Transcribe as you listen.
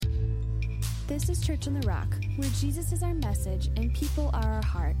This is Church on the Rock, where Jesus is our message and people are our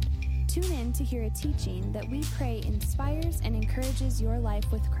heart. Tune in to hear a teaching that we pray inspires and encourages your life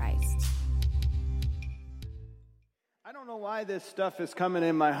with Christ. I don't know why this stuff is coming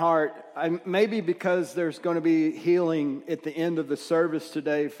in my heart. Maybe because there's going to be healing at the end of the service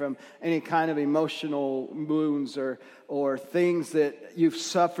today from any kind of emotional wounds or things that you've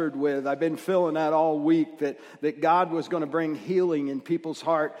suffered with. I've been feeling that all week, that God was going to bring healing in people's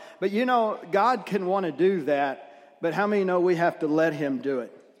heart. But you know, God can want to do that, but how many know we have to let Him do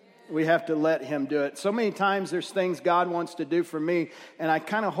it? We have to let Him do it. So many times there's things God wants to do for me, and I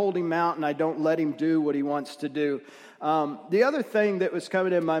kind of hold Him out and I don't let Him do what He wants to do. The other thing that was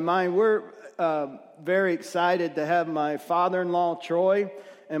coming in my mind, we're very excited to have my father-in-law, Troy,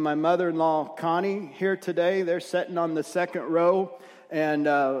 and my mother-in-law, Connie, here today. They're sitting on the second row, and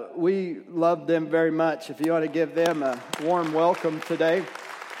we love them very much. If you want to give them a warm welcome today.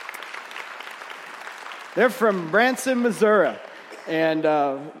 They're from Branson, Missouri, and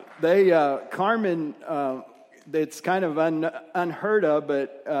Carmen, it's kind of unheard of,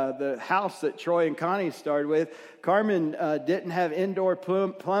 but the house that Troy and Connie started with, Carmen didn't have indoor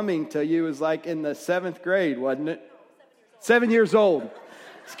plumbing till you was like in the 7th grade, wasn't it? 7 years old.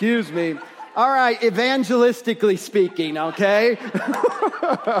 Excuse me. All right, evangelistically speaking, okay?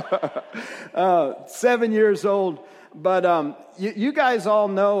 7 years old. But you guys all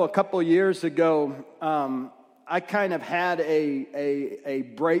know a couple years ago, I kind of had a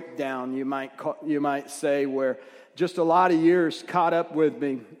breakdown, you might say, where just a lot of years caught up with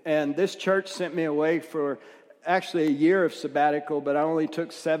me. And this church sent me away for actually a year of sabbatical, but I only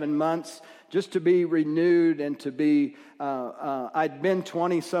took 7 months just to be renewed and to be, I'd been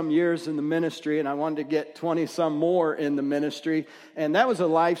 20-some years in the ministry, and I wanted to get 20-some more in the ministry. And that was a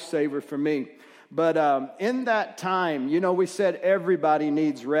lifesaver for me. But in that time, you know, we said everybody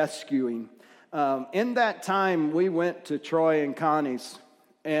needs rescuing. In that time, we went to Troy and Connie's,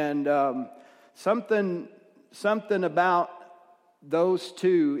 and something about those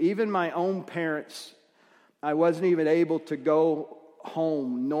two, even my own parents, I wasn't even able to go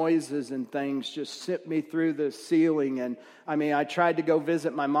home. Noises and things just sent me through the ceiling, and I mean, I tried to go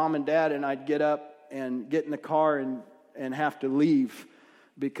visit my mom and dad, and I'd get up and get in the car and have to leave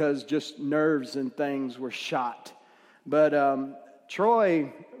because just nerves and things were shot. But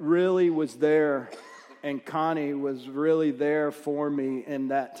Troy really was there, and Connie was really there for me in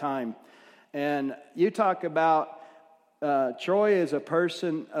that time. And you talk about Troy is a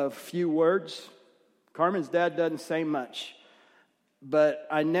person of few words. Carmen's dad doesn't say much. But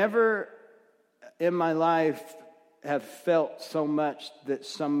I never in my life have felt so much that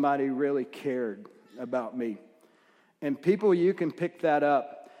somebody really cared about me. And people, you can pick that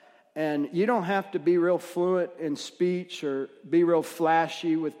up. And you don't have to be real fluent in speech or be real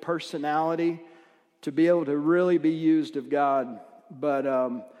flashy with personality to be able to really be used of God. But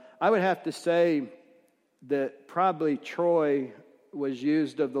I would have to say that probably Troy was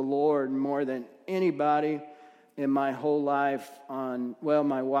used of the Lord more than anybody in my whole life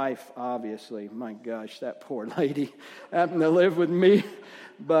my wife, obviously. My gosh, that poor lady happened to live with me.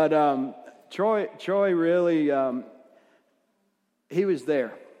 But Troy really, he was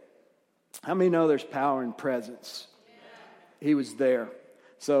there. How many know there's power in presence? He was there.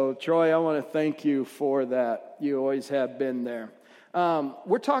 So, Troy, I want to thank you for that. You always have been there.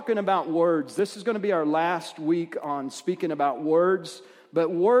 We're talking about words. This is going to be our last week on speaking about words. But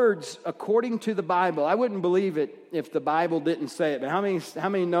words, according to the Bible, I wouldn't believe it if the Bible didn't say it. But how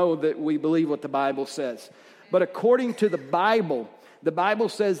many know that we believe what the Bible says? But according to the Bible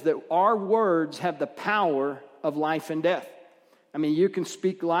says that our words have the power of life and death. I mean, you can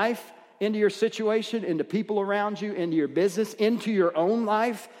speak life into your situation, into people around you, into your business, into your own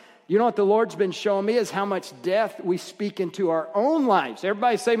life. You know what the Lord's been showing me is how much death we speak into our own lives.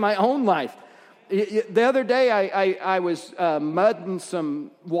 Everybody say, my own life. The other day, I was mudding some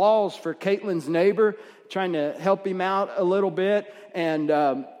walls for Caitlin's neighbor, trying to help him out a little bit. And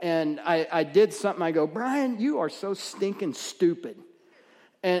I did something. I go, Brian, you are so stinking stupid.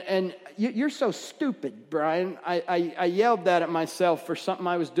 And you're so stupid, Brian. I yelled that at myself for something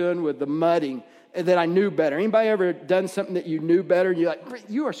I was doing with the mudding that I knew better. Anybody ever done something that you knew better? And you're like,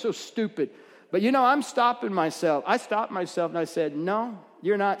 you are so stupid. But you know, I'm stopping myself. I stopped myself and I said, no,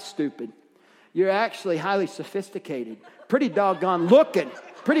 you're not stupid. You're actually highly sophisticated, pretty doggone looking,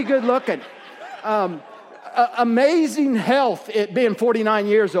 pretty good looking. Amazing health at being 49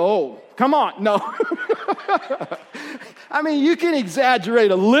 years old. Come on, no. I mean, you can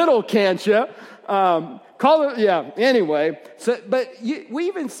exaggerate a little, can't you? Anyway. So, but we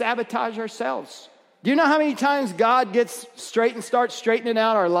even sabotage ourselves Do you know how many times God gets straight and starts straightening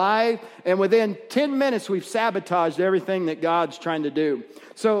out our life, and within 10 minutes we've sabotaged everything that God's trying to do?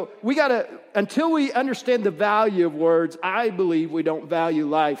 So we got to, until we understand the value of words, I believe we don't value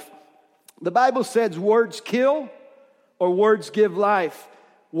life. The Bible says words kill or words give life.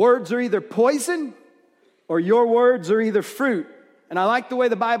 Words are either poison or your words are either fruit. And I like the way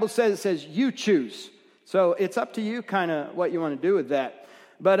the Bible says, it says you choose. So it's up to you kind of what you want to do with that.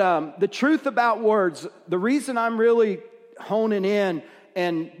 But the truth about words, the reason I'm really honing in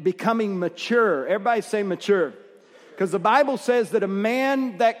and becoming mature, everybody say mature. Because the Bible says that a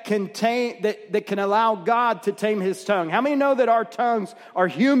man that can that can allow God to tame his tongue. How many know that our tongues are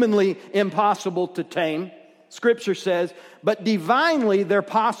humanly impossible to tame? Scripture says, but divinely they're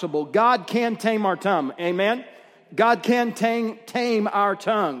possible. God can tame our tongue. Amen? God can tame our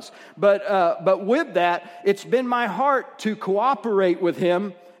tongues. But with that, it's been my heart to cooperate with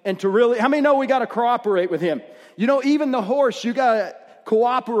him and to really, how many know we got to cooperate with him? You know, even the horse, you got to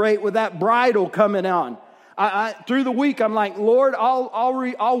cooperate with that bridle coming on. Through the week, I'm like, Lord,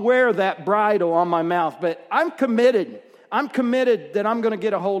 I'll wear that bridle on my mouth, but I'm committed. I'm committed that I'm going to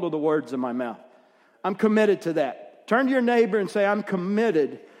get a hold of the words in my mouth. I'm committed to that. Turn to your neighbor and say, I'm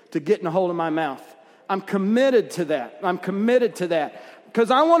committed to getting a hold of my mouth. I'm committed to that. I'm committed to that.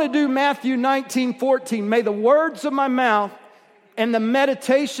 Because I want to do Matthew 19:14. May the words of my mouth and the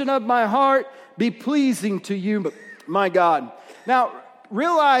meditation of my heart be pleasing to you, my God. Now,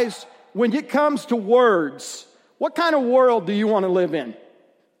 realize when it comes to words, what kind of world do you want to live in?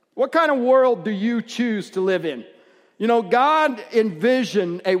 What kind of world do you choose to live in? You know, God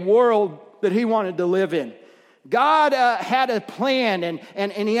envisioned a world that he wanted to live in. God had a plan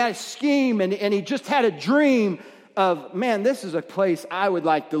and he had a scheme and he just had a dream of, man, this is a place I would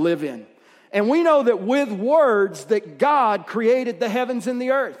like to live in. And we know that with words that God created the heavens and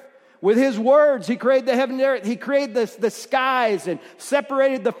the earth. With his words, he created the heaven and the earth. He created the skies and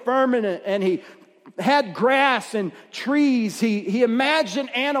separated the firmament, and he had grass and trees. He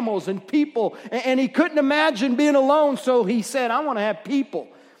imagined animals and people, and he couldn't imagine being alone, so he said, I want to have people.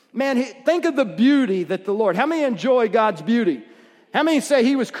 Man, think of the beauty that the Lord, how many enjoy God's beauty? How many say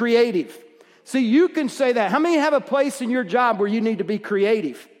he was creative? See, you can say that. How many have a place in your job where you need to be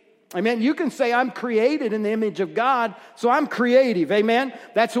creative? Amen. You can say, I'm created in the image of God, so I'm creative. Amen.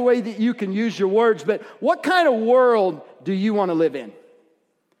 That's a way that you can use your words. But what kind of world do you want to live in?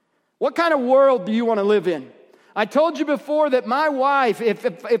 What kind of world do you want to live in? I told you before that my wife,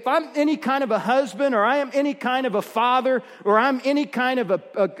 if I'm any kind of a husband, or I am any kind of a father, or I'm any kind of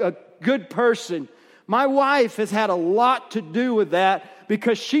a good person, my wife has had a lot to do with that,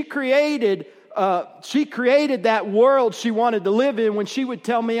 because she created that world she wanted to live in when she would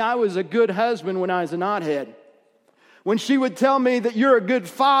tell me I was a good husband when I was a knothead. When she would tell me that you're a good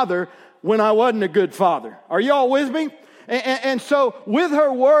father when I wasn't a good father. Are you all with me? And so with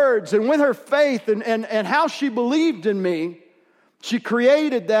her words and with her faith and how she believed in me, she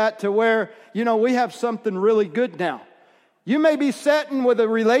created that to where, you know, we have something really good now. You may be sitting with a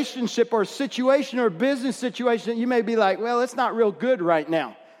relationship or a situation or a business situation that you may be like, well, it's not real good right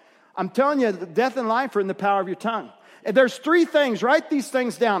now. I'm telling you, death and life are in the power of your tongue. And there's three things. Write these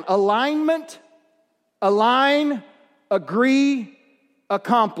things down. Alignment, align, agree,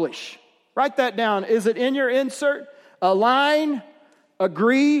 accomplish. Write that down. Is it in your insert? Align,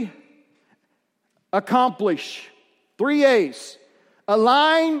 agree, accomplish. 3 A's.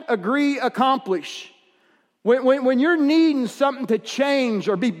 Align, agree, accomplish. When you're needing something to change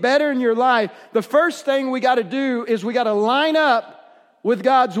or be better in your life, the first thing we got to do is we got to line up with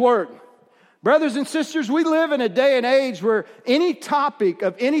God's Word. Brothers and sisters, we live in a day and age where any topic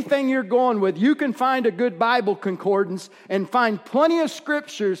of anything you're going with, you can find a good Bible concordance and find plenty of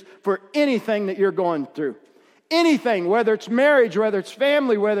scriptures for anything that you're going through. Anything, whether it's marriage, whether it's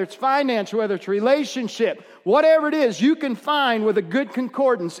family, whether it's finance, whether it's relationship, whatever it is, you can find with a good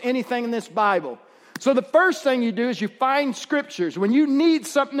concordance anything in this Bible. So the first thing you do is you find scriptures. When you need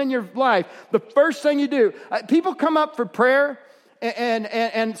something in your life, the first thing you do, people come up for prayer,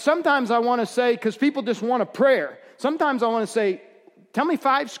 and sometimes I want to say, because people just want a prayer, sometimes I want to say, tell me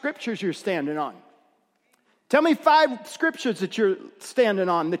 5 scriptures you're standing on. Tell me 5 scriptures that you're standing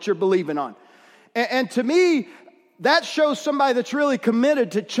on, that you're believing on. And to me, that shows somebody that's really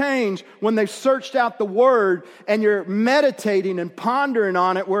committed to change when they've searched out the Word and you're meditating and pondering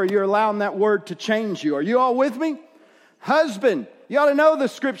on it, where you're allowing that Word to change you. Are you all with me? Husband, you ought to know the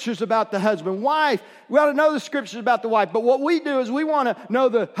scriptures about the husband. Wife, we ought to know the scriptures about the wife. But what we do is we want to know,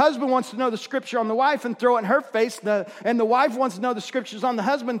 the husband wants to know the scripture on the wife and throw it in her face. And the wife wants to know the scriptures on the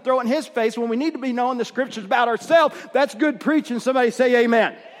husband and throw it in his face, when we need to be knowing the scriptures about ourselves. That's good preaching. Somebody say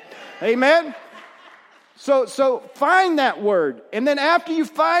amen. Amen. So find that word. And then after you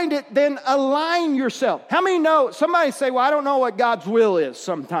find it, then align yourself. How many know? Somebody say, well, I don't know what God's will is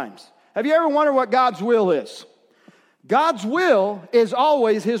sometimes. Have you ever wondered what God's will is? God's will is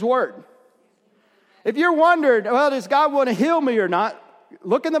always His word. If you're wondering, well, does God want to heal me or not?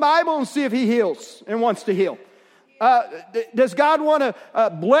 Look in the Bible and see if He heals and wants to heal. Does God want to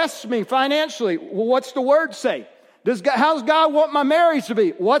bless me financially? Well, what's the word say? How's God want my marriage to be?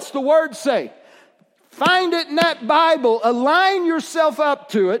 What's the word say? Find it in that Bible. Align yourself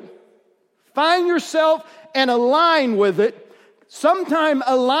up to it. Find yourself and align with it. Sometimes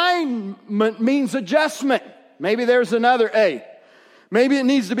alignment means adjustment. Maybe there's another A. Maybe it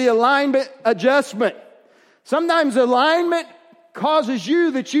needs to be alignment, adjustment. Sometimes alignment causes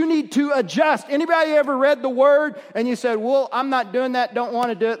you that you need to adjust. Anybody ever read the word and you said, well, I'm not doing that, don't want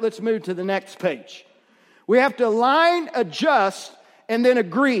to do it, let's move to the next page. We have to align, adjust, and then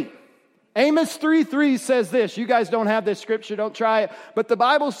agree. Amos 3:3 says this. You guys don't have this scripture, don't try it. But the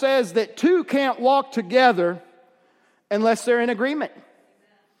Bible says that two can't walk together unless they're in agreement.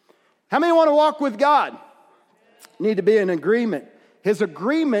 How many want to walk with God? Need to be in agreement. His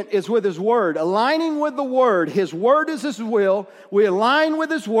agreement is with His word. Aligning with the word. His word is His will. We align with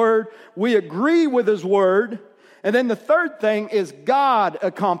His word. We agree with His word. And then the third thing is God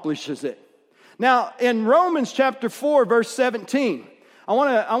accomplishes it. Now, in Romans chapter 4, verse 17, I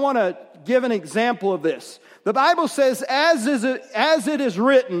want to give an example of this. The Bible says, as it is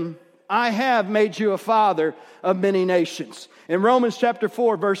written, I have made you a father of many nations. In Romans chapter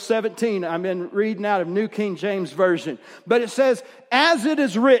 4, verse 17, I've been reading out of New King James Version. But it says, as it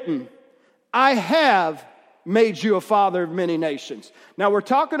is written, I have made you a father of many nations. Now we're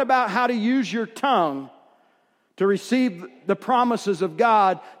talking about how to use your tongue to receive the promises of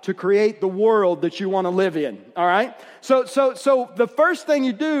God to create the world that you want to live in. All right? So the first thing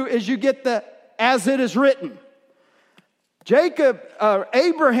you do is you get the as it is written.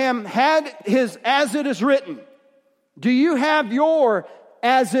 Abraham had his as it is written. Do you have your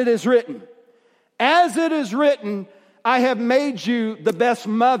as it is written? As it is written, I have made you the best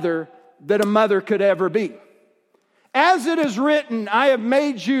mother that a mother could ever be. As it is written, I have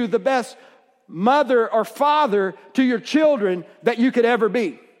made you the best mother or father to your children that you could ever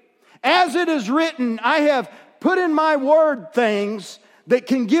be. As it is written, I have put in my word things that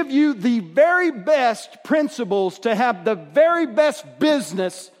can give you the very best principles to have the very best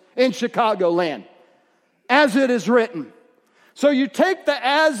business in Chicagoland. As it is written. So you take the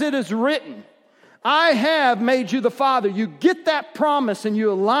as it is written. I have made you the father. You get that promise and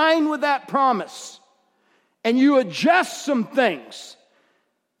you align with that promise. And you adjust some things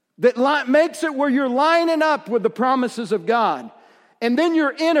that makes it where you're lining up with the promises of God. And then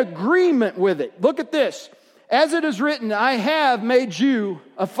you're in agreement with it. Look at this. As it is written, I have made you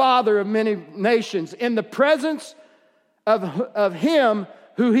a father of many nations in the presence of him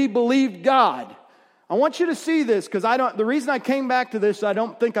who he believed God. I want you to see this because the reason I came back to this, I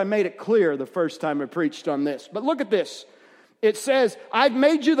don't think I made it clear the first time I preached on this. But look at this. It says, I've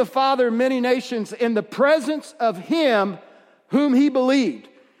made you the father of many nations in the presence of him whom he believed.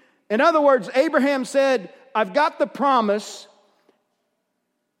 In other words, Abraham said, I've got the promise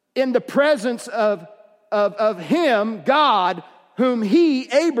in the presence of him, God, whom he,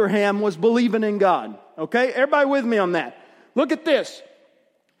 Abraham, was believing in God. Okay? Everybody with me on that? Look at this.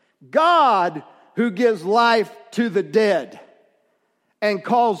 God who gives life to the dead and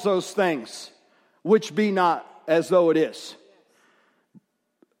calls those things which be not as though it is.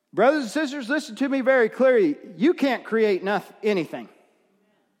 Brothers and sisters, listen to me very clearly. You can't create anything.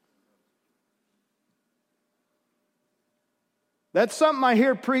 That's something I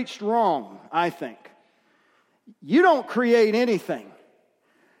hear preached wrong, I think. You don't create anything.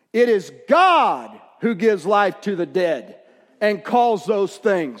 It is God who gives life to the dead and calls those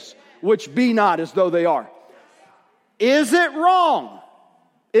things which be not as though they are. Is it wrong?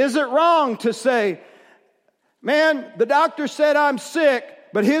 Is it wrong to say, man, the doctor said I'm sick,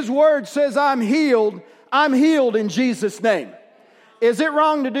 but his word says I'm healed in Jesus' name? Is it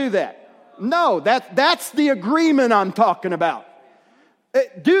wrong to do that? No, that's the agreement I'm talking about.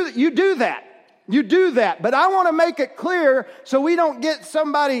 You do that. But I want to make it clear so we don't get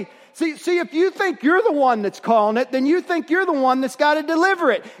somebody. See, if you think you're the one that's calling it, then you think you're the one that's got to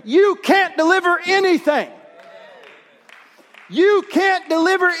deliver it. You can't deliver anything. You can't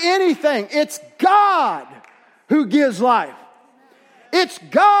deliver anything. It's God who gives life. It's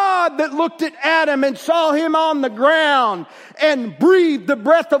God that looked at Adam and saw him on the ground and breathed the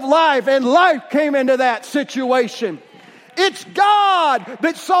breath of life, and life came into that situation. It's God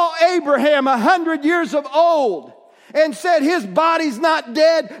that saw Abraham 100 years of old and said his body's not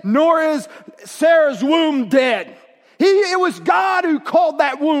dead, nor is Sarah's womb dead. It was God who called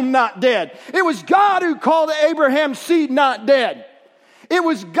that womb not dead. It was God who called Abraham's seed not dead. It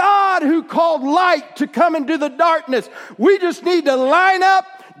was God who called light to come into the darkness. We just need to line up,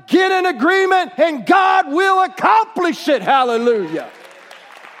 get in agreement, and God will accomplish it. Hallelujah.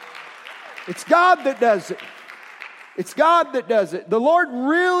 It's God that does it. It's God that does it. The Lord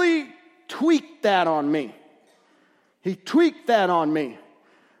really tweaked that on me. He tweaked that on me.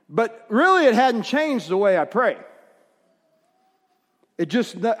 But really it hadn't changed the way I pray. It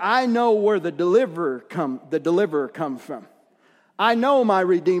just, I know where the deliverer comes from. I know my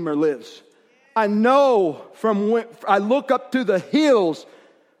Redeemer lives. I know from when I look up to the hills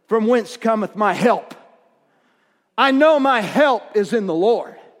from whence cometh my help. I know my help is in the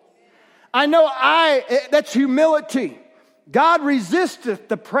Lord. I know that's humility. God resisteth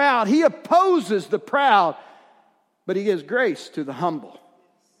the proud. He opposes the proud, but He gives grace to the humble.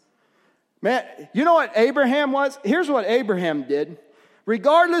 Man, you know what Abraham was? Here's what Abraham did.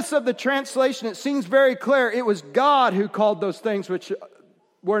 Regardless of the translation, it seems very clear it was God who called those things which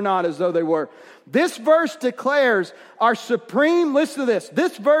were not as though they were. This verse declares our supreme, listen to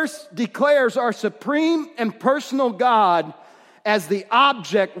this verse declares our supreme and personal God as the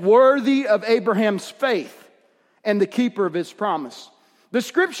object worthy of Abraham's faith and the keeper of his promise. The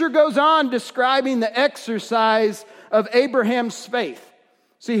scripture goes on describing the exercise of Abraham's faith.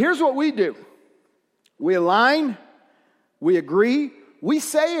 See, here's what we do. We align, we agree, we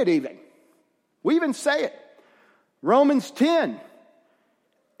say it even. We even say it. Romans 10,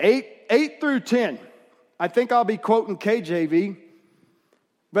 8 through 10. I think I'll be quoting KJV,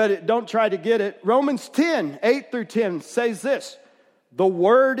 but don't try to get it. Romans 10, 8 through 10 says this. The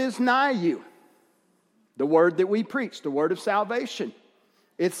word is nigh you. The word that we preach, the word of salvation.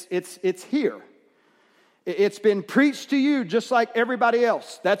 It's here. It's been preached to you just like everybody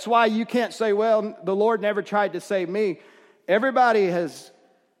else. That's why you can't say, well, the Lord never tried to save me. Everybody has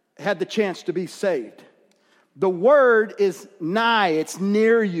had the chance to be saved. The word is nigh. It's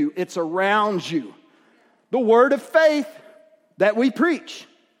near you. It's around you. The word of faith that we preach.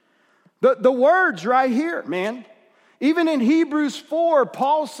 The word's right here, man. Even in Hebrews 4,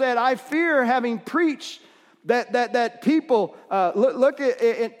 Paul said, I fear having preached that people, look at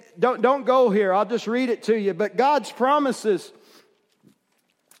it, don't go here. I'll just read it to you. But God's promises,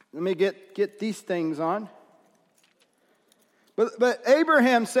 let me get these things on. But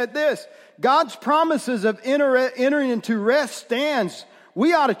Abraham said this, God's promises of entering into rest stands.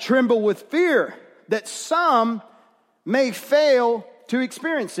 We ought to tremble with fear that some may fail to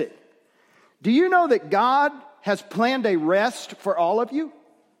experience it. Do you know that God has planned a rest for all of you?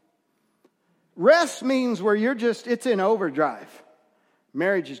 Rest means where it's in overdrive.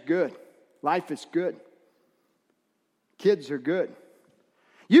 Marriage is good. Life is good. Kids are good.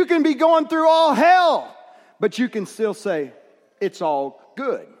 You can be going through all hell, but you can still say, it's all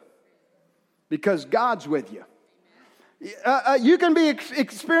good. Because God's with you. You can be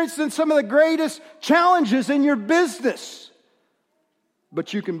experiencing some of the greatest challenges in your business,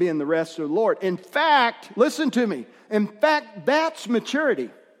 but you can be in the rest of the Lord. In fact, listen to me. In fact, that's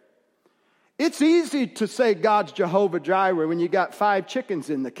maturity. It's easy to say God's Jehovah Jireh when you got 5 chickens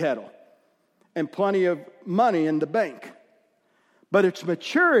in the kettle and plenty of money in the bank. But it's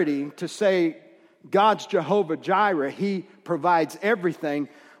maturity to say God's Jehovah Jireh. He provides everything.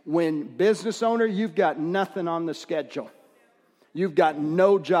 When business owner, you've got nothing on the schedule. You've got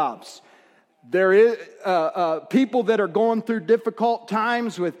no jobs. There is people that are going through difficult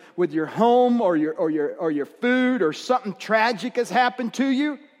times with your home or your food, or something tragic has happened to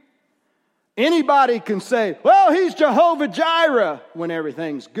you. Anybody can say, well, he's Jehovah Jireh. When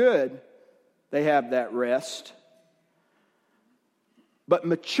everything's good, they have that rest. But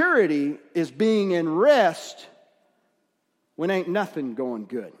maturity is being in rest when ain't nothing going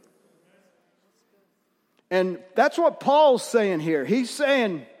good. And that's what Paul's saying here. He's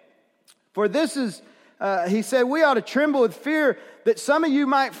saying, for this is, he said, we ought to tremble with fear that some of you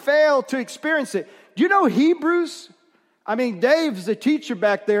might fail to experience it. Do you know Hebrews? I mean, Dave's the teacher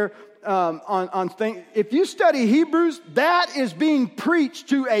back there on things. If you study Hebrews, that is being preached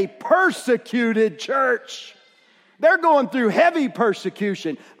to a persecuted church. They're going through heavy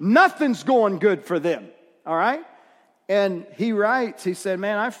persecution. Nothing's going good for them. All right? And he writes, he said,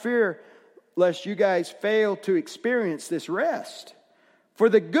 man, I fear lest you guys fail to experience this rest. For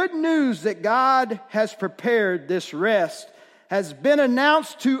the good news that God has prepared this rest has been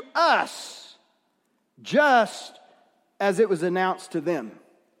announced to us just as it was announced to them.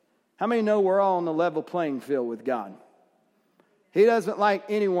 How many know we're all on the level playing field with God? He doesn't like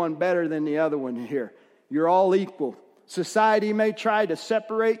anyone better than the other one here. You're all equal. Society may try to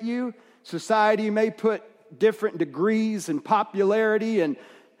separate you. Society may put different degrees and popularity and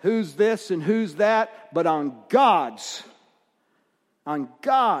who's this and who's that. But on God's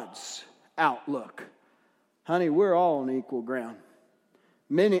outlook, honey, we're all on equal ground.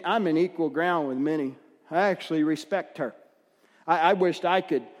 I'm in equal ground with Minnie. I actually respect her. I wished I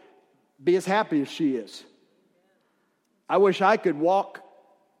could be as happy as she is. I wish I could walk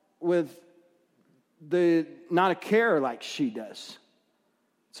with not a care like she does.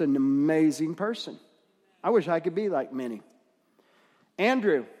 It's an amazing person. I wish I could be like Minnie.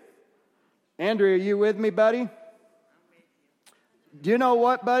 Andrew, are you with me, buddy? Do you know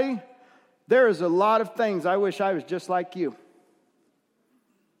what, buddy? There is a lot of things I wish I was just like you.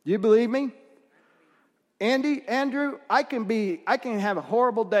 Do you believe me? Andrew, I can have a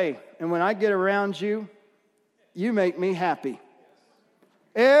horrible day, and when I get around you, you make me happy.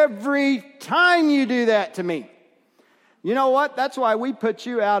 Every time you do that to me. You know what? That's why we put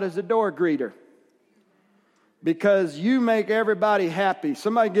you out as a door greeter. Because you make everybody happy.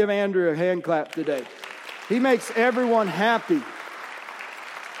 Somebody give Andrew a hand clap today. He makes everyone happy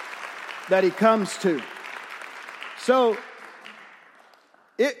that he comes to. So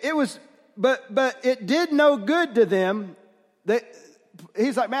it was, but it did no good to them.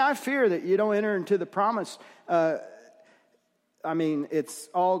 He's like, man, I fear that you don't enter into the promise. It's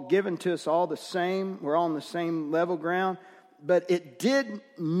all given to us all the same. We're all on the same level ground. But it did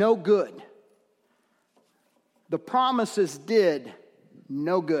no good. The promises did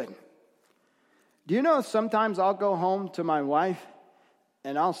no good. Do you know sometimes I'll go home to my wife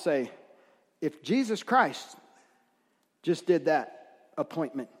and I'll say, if Jesus Christ just did that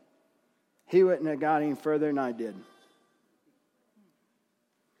appointment, he wouldn't have got any further than I did.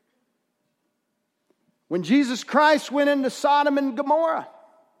 When Jesus Christ went into Sodom and Gomorrah,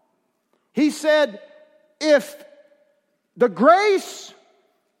 he said, if the grace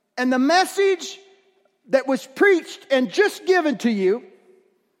and the message that was preached and just given to you,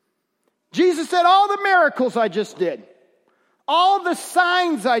 Jesus said, all the miracles I just did, all the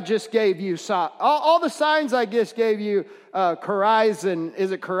signs I just gave you, all the signs I just gave you, Chorazin,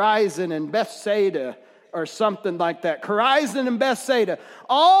 is it Chorazin and Bethsaida or something like that? Chorazin and Bethsaida.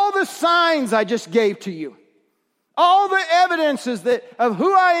 All the signs I just gave to you. All the evidences of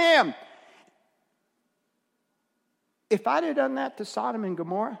who I am. If I'd have done that to Sodom and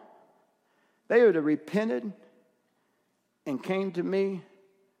Gomorrah, they would have repented and came to me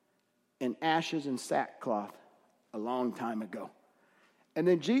in ashes and sackcloth a long time ago. And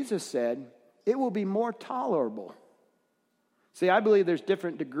then Jesus said, it will be more tolerable. See, I believe there's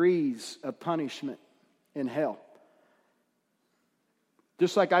different degrees of punishment in hell.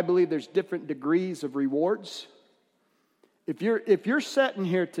 Just like I believe there's different degrees of rewards. If you're sitting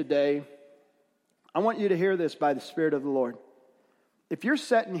here today, I want you to hear this by the Spirit of the Lord. If you're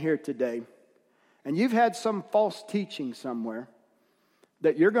sitting here today and you've had some false teaching somewhere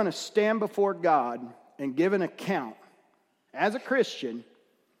that you're going to stand before God and give an account as a Christian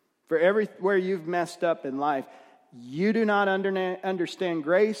for everywhere you've messed up in life, you do not understand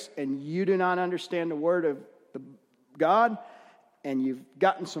grace and you do not understand the Word of God, and you've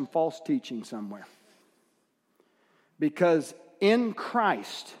gotten some false teaching somewhere. Because in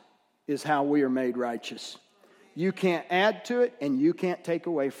Christ is how we are made righteous. You can't add to it and you can't take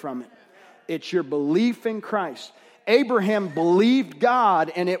away from it. It's your belief in Christ. Abraham believed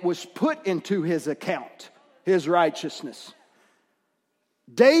God and it was put into his account, his righteousness.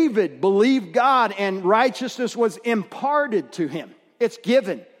 David believed God and righteousness was imparted to him. It's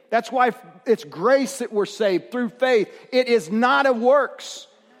given. That's why it's grace that we're saved through faith. It is not of works.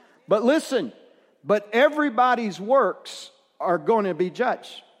 But listen, but everybody's works are going to be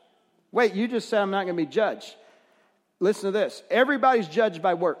judged. Wait, you just said I'm not going to be judged. Listen to this. Everybody's judged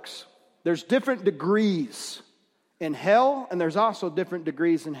by works. There's different degrees in hell, and there's also different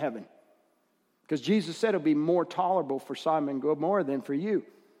degrees in heaven. Because Jesus said it'll be more tolerable for Sodom and Gomorrah than for you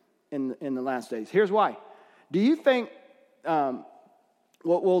in the last days. Here's why. Do you think,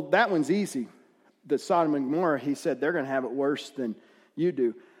 well, that one's easy. The Sodom and Gomorrah, he said they're going to have it worse than you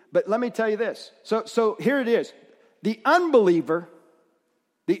do. But let me tell you this. So here it is. The unbeliever,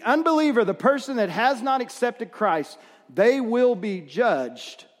 the person that has not accepted Christ, they will be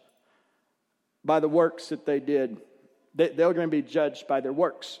judged by the works that they did. They're going to be judged by their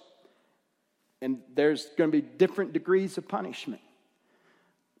works. And there's going to be different degrees of punishment.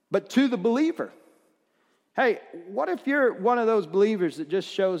 But to the believer, hey, what if you're one of those believers that just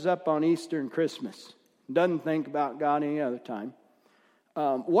shows up on Easter and Christmas, doesn't think about God any other time?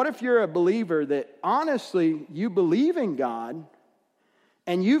 What if you're a believer that honestly you believe in God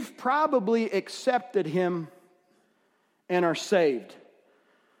And you've probably accepted him and are saved.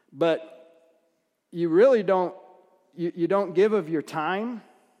 But you really don't, you don't give of your time.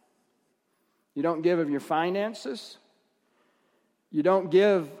 You don't give of your finances. You don't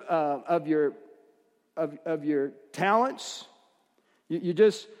give of your talents.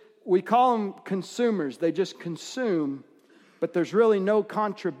 We call them consumers. They just consume, but there's really no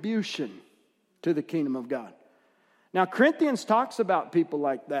contribution to the kingdom of God. Now, Corinthians talks about people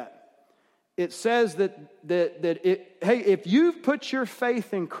like that. It says that if you've put your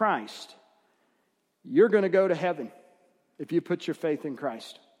faith in Christ, you're going to go to heaven. If you put your faith in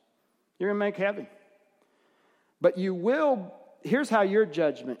Christ, you're going to make heaven. But you will, here's how your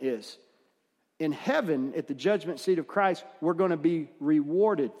judgment is. In heaven, at the judgment seat of Christ, we're going to be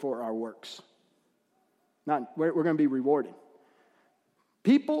rewarded for our works. We're going to be rewarded.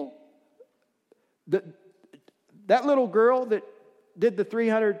 People, that little girl that did the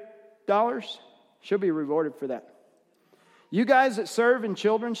 $300, she'll be rewarded for that. You guys that serve in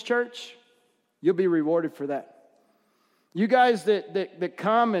children's church, you'll be rewarded for that. You guys that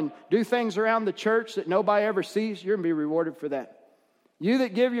come and do things around the church that nobody ever sees, you're going to be rewarded for that. You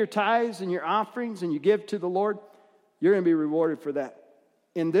that give your tithes and your offerings and you give to the Lord, you're going to be rewarded for that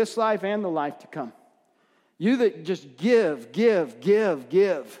in this life and the life to come. You that just give.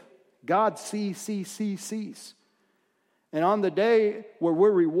 God sees. And on the day where we're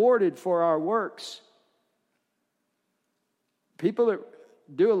rewarded for our works, people that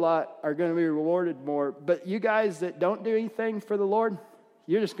do a lot are going to be rewarded more. But you guys that don't do anything for the Lord,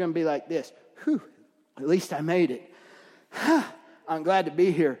 you're just going to be like this. Whew, at least I made it. I'm glad to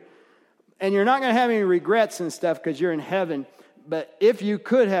be here. And you're not going to have any regrets and stuff because you're in heaven. But if you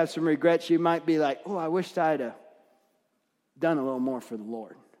could have some regrets, you might be like, oh, I wished I'd have done a little more for the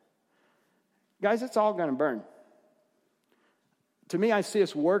Lord. Guys, it's all going to burn. To me, I see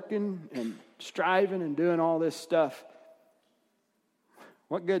us working and striving and doing all this stuff.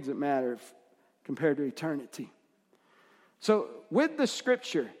 What good does it matter compared to eternity? So with the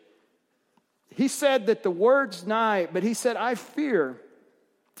scripture, he said that the word's nigh, but he said, I fear,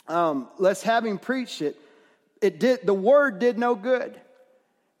 lest having preached it, the word did no good.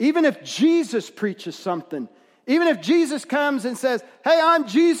 Even if Jesus preaches something, even if Jesus comes and says, hey, I'm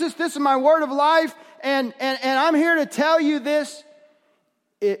Jesus, this is my word of life, and I'm here to tell you this.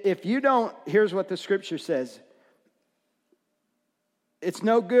 If you don't, here's what the scripture says. It's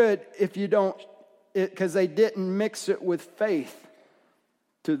no good if you don't, because they didn't mix it with faith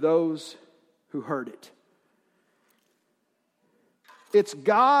to those who heard it. It's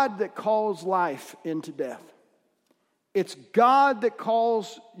God that calls life into death. It's God that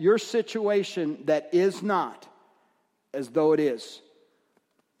calls your situation that is not as though it is.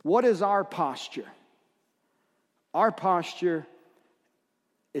 What is our posture? Our posture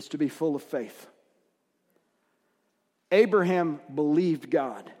is to be full of faith. Abraham believed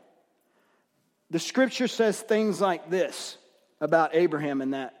God. The scripture says things like this about Abraham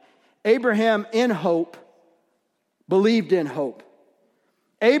and that. Abraham in hope believed in hope.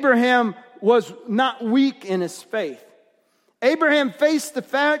 Abraham was not weak in his faith. Abraham faced the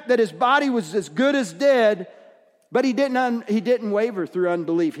fact that his body was as good as dead, but he didn't waver through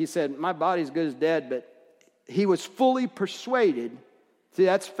unbelief. He said, my body's good as dead, but he was fully persuaded. See,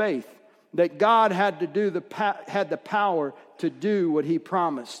 that's faith. That God had the power to do what he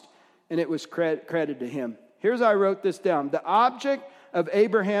promised. And it was credited to him. Here's how I wrote this down. The object of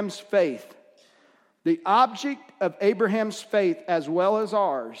Abraham's faith, as well as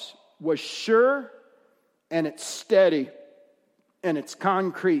ours, was sure and it's steady and it's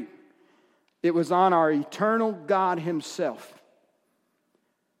concrete. It was on our eternal God himself,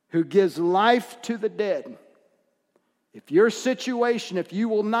 who gives life to the dead. If your situation, if you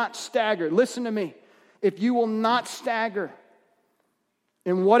will not stagger, listen to me, if you will not stagger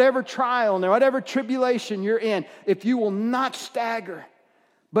in whatever trial and whatever tribulation you're in, if you will not stagger,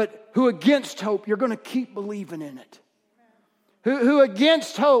 but who against hope, you're going to keep believing in it. Who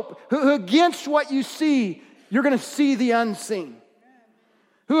against hope, who against what you see, you're going to see the unseen.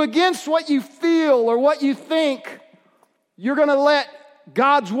 Who against what you feel or what you think, you're going to let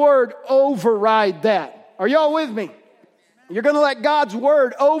God's word override that. Are y'all with me? You're going to let God's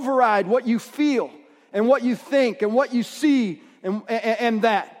word override what you feel and what you think and what you see and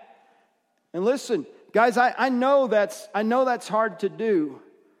that. And listen, guys, I know that's hard to do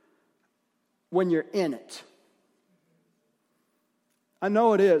when you're in it. I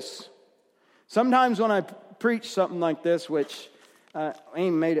know it is. Sometimes when I preach something like this, which I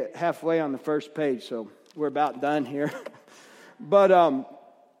ain't made it halfway on the first page, so we're about done here. But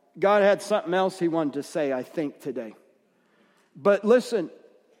God had something else he wanted to say, I think, today. But listen,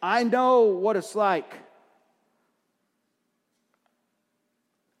 I know what it's like.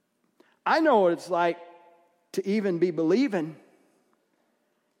 I know what it's like to even be believing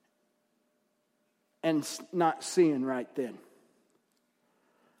and not seeing right then.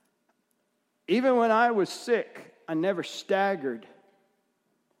 Even when I was sick, I never staggered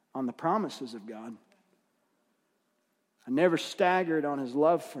on the promises of God. I never staggered on His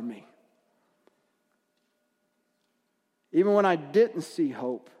love for me. Even when I didn't see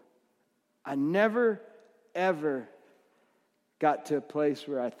hope, I never, ever got to a place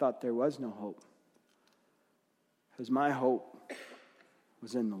where I thought there was no hope. Because my hope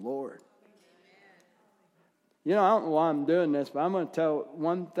was in the Lord. You know, I don't know why I'm doing this, but I'm going to tell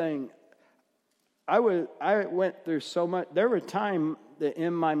one thing. I went through so much. There were times that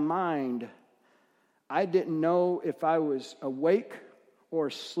in my mind, I didn't know if I was awake or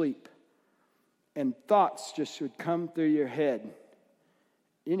asleep. And thoughts just would come through your head.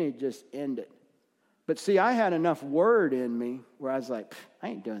 You need to just end it. But see, I had enough word in me where I was like, I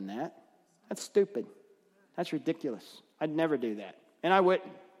ain't doing that. That's stupid. That's ridiculous. I'd never do that. And I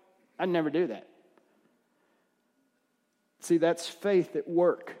wouldn't. I'd never do that. See, that's faith at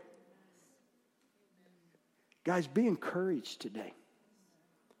work. Guys, be encouraged today.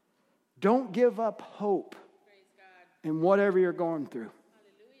 Don't give up hope in whatever you're going through.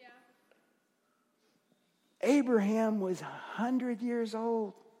 Abraham was 100 years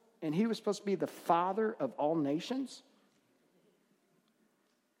old, and he was supposed to be the father of all nations.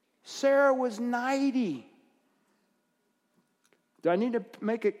 Sarah was 90. Do I need to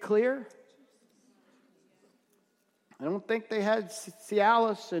make it clear? I don't think they had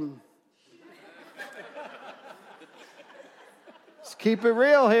Cialis and... Let's keep it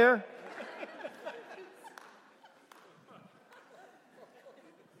real here.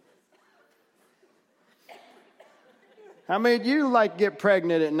 How many of you like get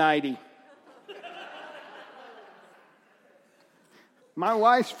pregnant at 90? My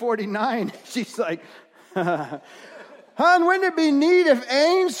wife's 49. She's like, hon, wouldn't it be neat if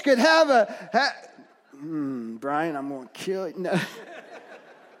Ames could have a... Brian, I'm going to kill you. No.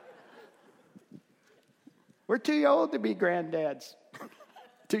 We're too old to be granddads.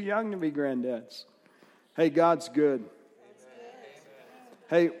 Too young to be granddads. Hey, God's good.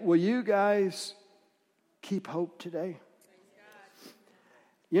 Hey, will you guys keep hope today?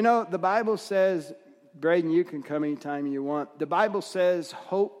 You know, the Bible says, Braden, you can come anytime you want. The Bible says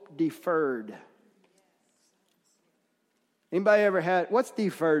hope deferred. Anybody ever had, what's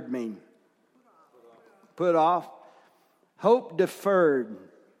deferred mean? Put off. Hope deferred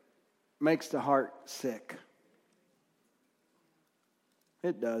makes the heart sick.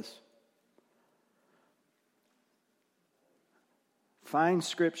 It does. Find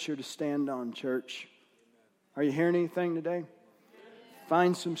scripture to stand on, church. Are you hearing anything today?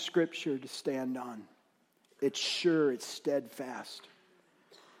 Find some scripture to stand on. It's sure, it's steadfast.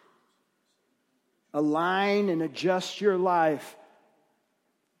 Align and adjust your life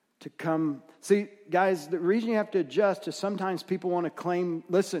to come. See, guys, the reason you have to adjust is sometimes people want to claim,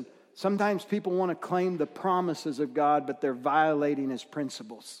 listen, sometimes people want to claim the promises of God, but they're violating His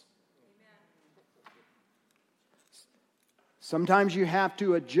principles. Sometimes you have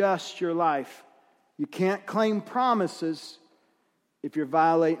to adjust your life. You can't claim promises if you're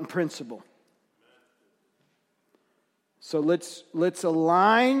violating principle. So let's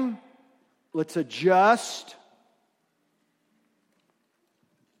align, let's adjust.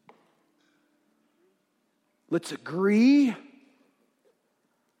 Let's agree.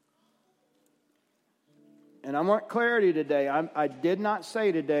 And I want clarity today. I did not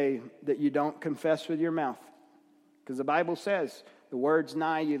say today that you don't confess with your mouth. Because the Bible says, the word's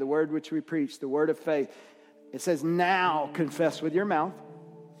nigh you, the word which we preach, the word of faith. It says, now confess with your mouth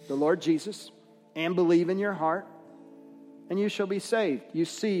the Lord Jesus and believe in your heart, and you shall be saved. You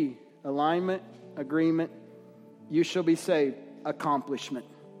see alignment, agreement. You shall be saved. Accomplishment.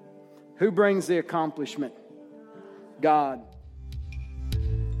 Who brings the accomplishment? God.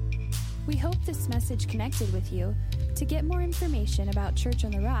 We hope this message connected with you. To get more information about Church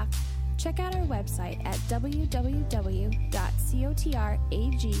on the Rock, check out our website at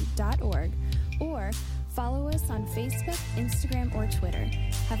www.cotrag.org or follow us on Facebook, Instagram, or Twitter.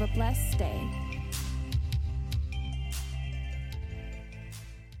 Have a blessed day.